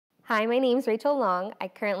Hi, my name's Rachel Long. I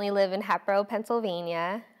currently live in Hatboro,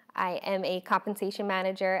 Pennsylvania. I am a compensation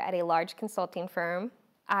manager at a large consulting firm.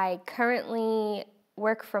 I currently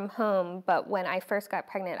work from home, but when I first got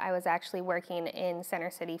pregnant, I was actually working in Center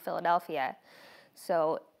City, Philadelphia.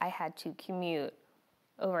 So I had to commute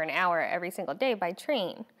over an hour every single day by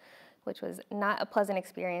train, which was not a pleasant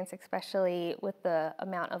experience, especially with the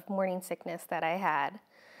amount of morning sickness that I had.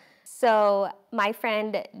 So my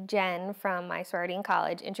friend Jen from my sorority in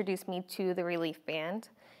college introduced me to the Reliefband,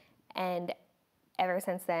 and ever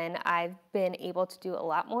since then I've been able to do a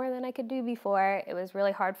lot more than I could do before. It was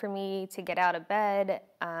really hard for me to get out of bed.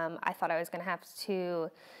 I thought I was going to have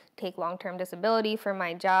to take long-term disability for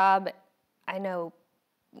my job. I know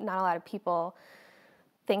not a lot of people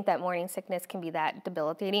think that morning sickness can be that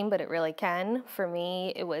debilitating, but it really can. For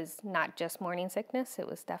me, it was not just morning sickness. It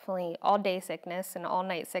was definitely all-day sickness and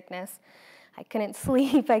all-night sickness. I couldn't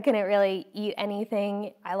sleep. I couldn't really eat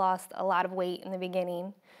anything. I lost a lot of weight in the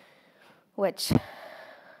beginning, which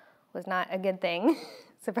was not a good thing,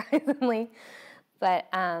 surprisingly. But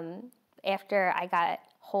after I got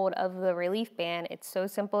hold of the Reliefband, it's so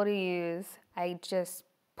simple to use. I just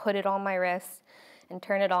put it on my wrist and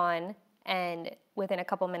turn it on, and within a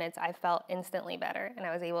couple minutes, I felt instantly better, and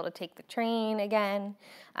I was able to take the train again.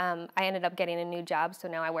 I ended up getting a new job, so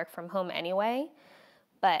now I work from home anyway,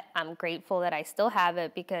 but I'm grateful that I still have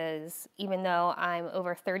it because even though I'm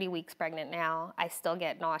over 30 weeks pregnant now, I still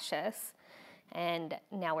get nauseous. And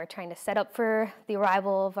now we're trying to set up for the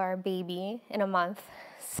arrival of our baby in a month.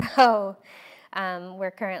 So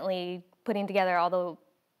we're currently putting together all the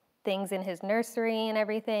things in his nursery and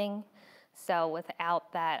everything. So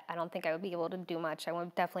without that, I don't think I would be able to do much. I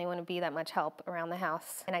definitely wouldn't be that much help around the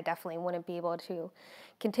house. And I definitely wouldn't be able to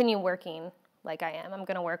continue working like I am. I'm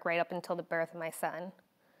going to work right up until the birth of my son.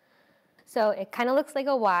 So it kind of looks like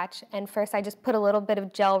a watch. And first I just put a little bit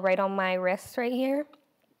of gel right on my wrist right here.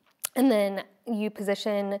 And then you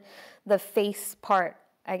position the face part,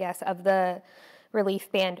 I guess, of the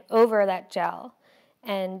Reliefband over that gel.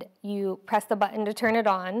 And you press the button to turn it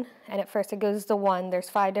on, and at first it goes to 1. There's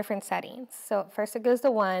 5 different settings. So at first it goes to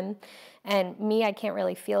 1, and I can't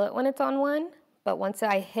really feel it when it's on 1, but once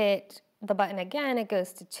I hit the button again, it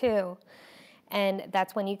goes to 2. And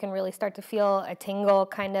that's when you can really start to feel a tingle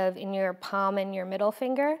kind of in your palm and your middle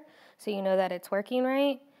finger, so you know that it's working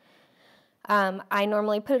right. I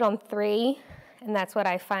normally put it on 3, and that's what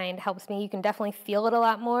I find helps me. You can definitely feel it a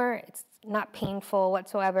lot more. It's not painful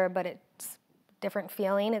whatsoever, but it's different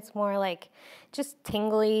feeling. It's more like just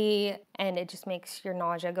tingly, and it just makes your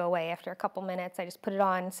nausea go away after a couple minutes. I just put it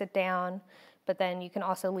on, sit down, but then you can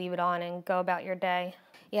also leave it on and go about your day.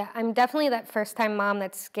 Yeah, I'm definitely that first-time mom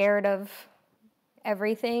that's scared of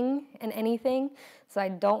everything and anything, so I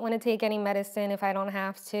don't want to take any medicine if I don't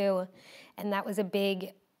have to, and that was a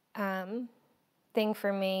big thing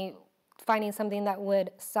for me, finding something that would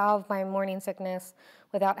solve my morning sickness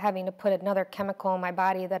without having to put another chemical in my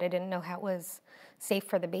body that I didn't know how it was safe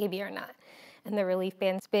for the baby or not. And the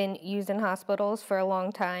Reliefband's been used in hospitals for a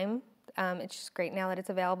long time. It's just great now that it's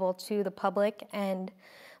available to the public and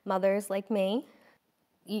mothers like me.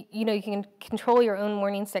 You know, you can control your own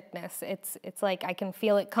morning sickness. It's like I can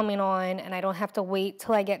feel it coming on, and I don't have to wait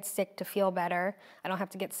till I get sick to feel better. I don't have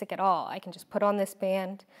to get sick at all. I can just put on this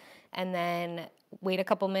band and then wait a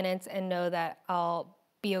couple minutes and know that I'll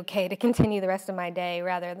be okay to continue the rest of my day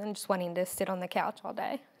rather than just wanting to sit on the couch all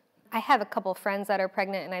day. I have a couple friends that are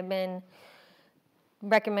pregnant, and I've been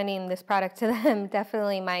recommending this product to them.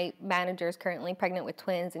 Definitely my manager is currently pregnant with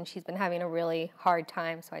twins, and she's been having a really hard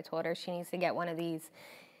time, so I told her she needs to get one of these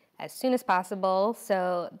as soon as possible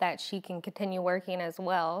so that she can continue working as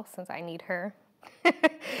well, since I need her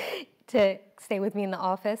to stay with me in the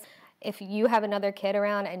office. If you have another kid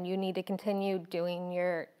around and you need to continue doing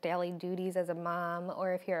your daily duties as a mom,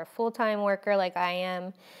 or if you're a full-time worker like I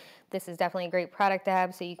am, this is definitely a great product to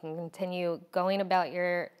have so you can continue going about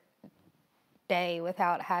your day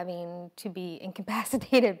without having to be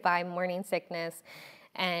incapacitated by morning sickness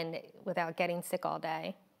and without getting sick all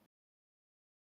day.